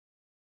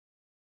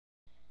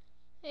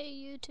Hey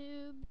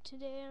YouTube,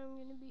 today I'm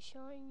going to be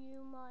showing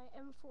you my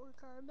M4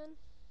 carbine.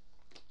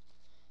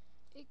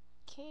 It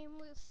came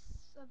with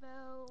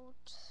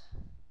about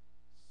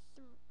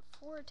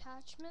 4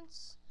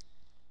 attachments.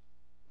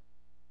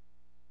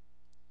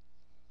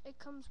 It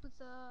comes with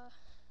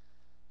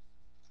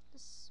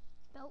this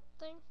belt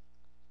thing.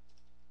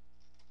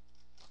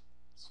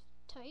 It's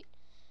tight.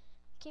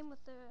 Came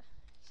with the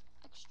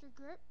extra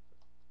grip.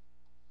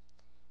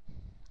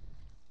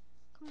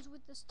 Comes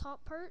with this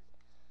top part.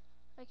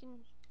 I can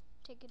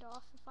take it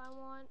off if I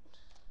want.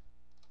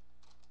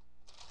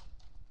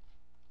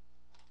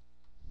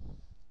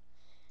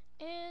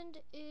 And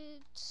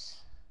it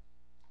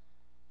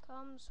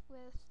comes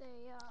with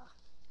a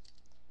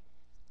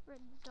red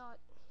dot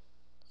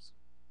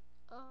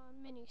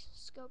mini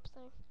scope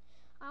thing.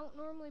 I don't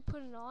normally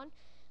put it on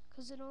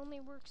because it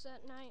only works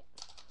at night.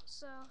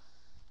 So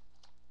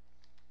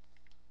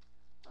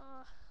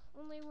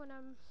only when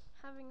I'm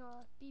having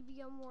a BB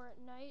gun war at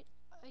night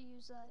I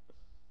use that.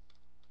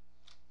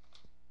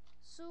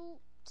 So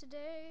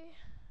today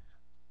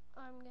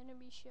I'm gonna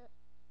be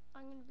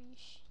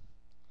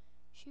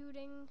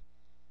shooting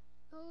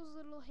those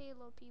little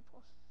Halo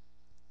people.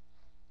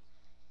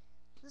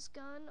 This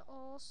gun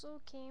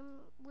also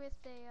came with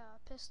a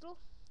pistol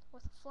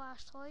with a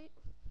flashlight.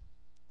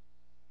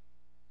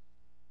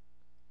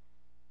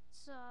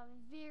 It's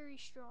very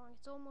strong.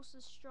 It's almost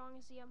as strong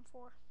as the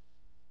M4.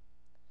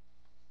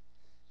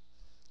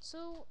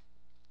 So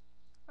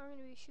I'm going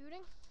to be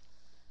shooting.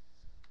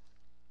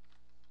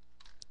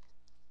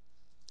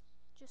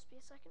 Just be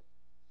a second.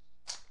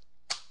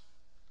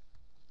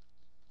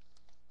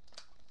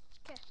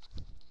 Okay.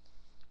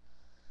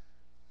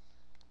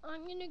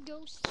 I'm going to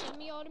go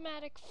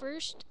semi-automatic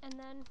first and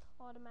then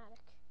automatic.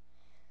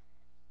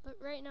 But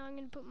right now I'm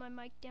going to put my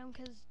mic down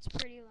because it's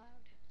pretty loud.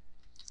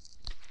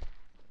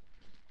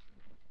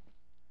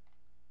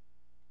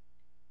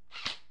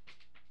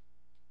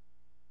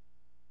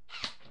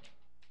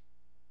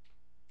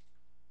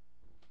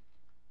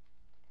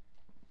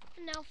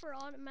 And now for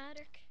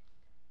automatic.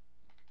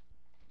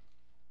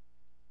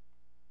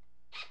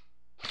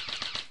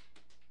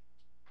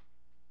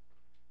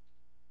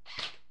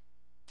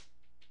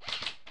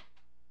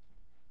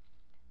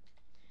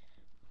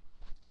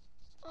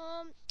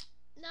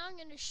 Now I'm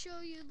going to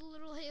show you the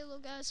little Halo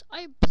guys.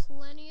 I have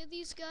plenty of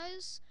these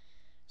guys,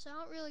 so I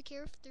don't really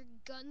care if their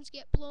guns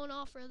get blown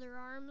off or their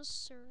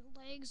arms or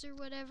legs or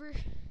whatever.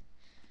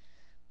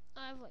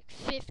 I have like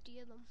 50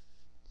 of them.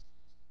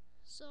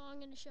 So I'm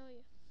going to show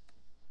you.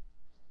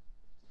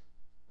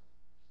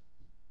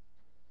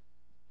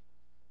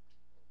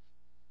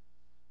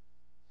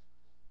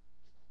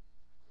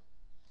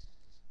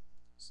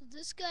 So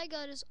this guy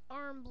got his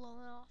arm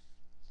blown off.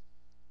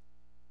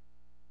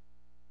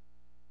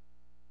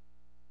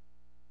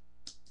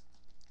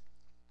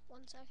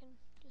 One second,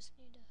 just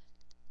need to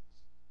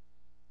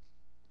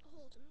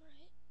hold him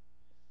right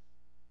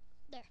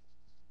there.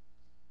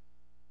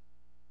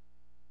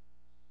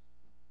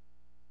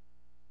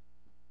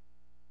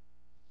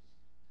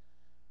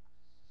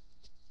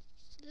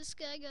 This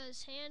guy got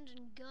his hand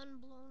and gun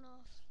blown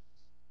off.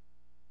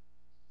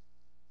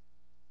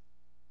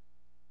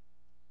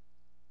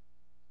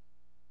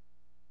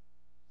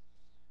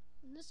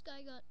 And this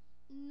guy got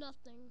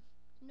nothing,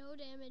 no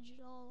damage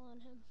at all on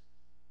him.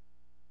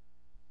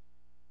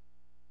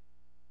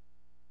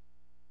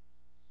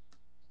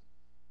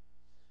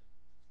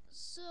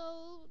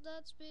 So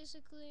that's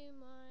basically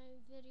my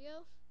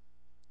video.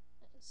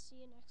 See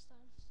you next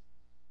time.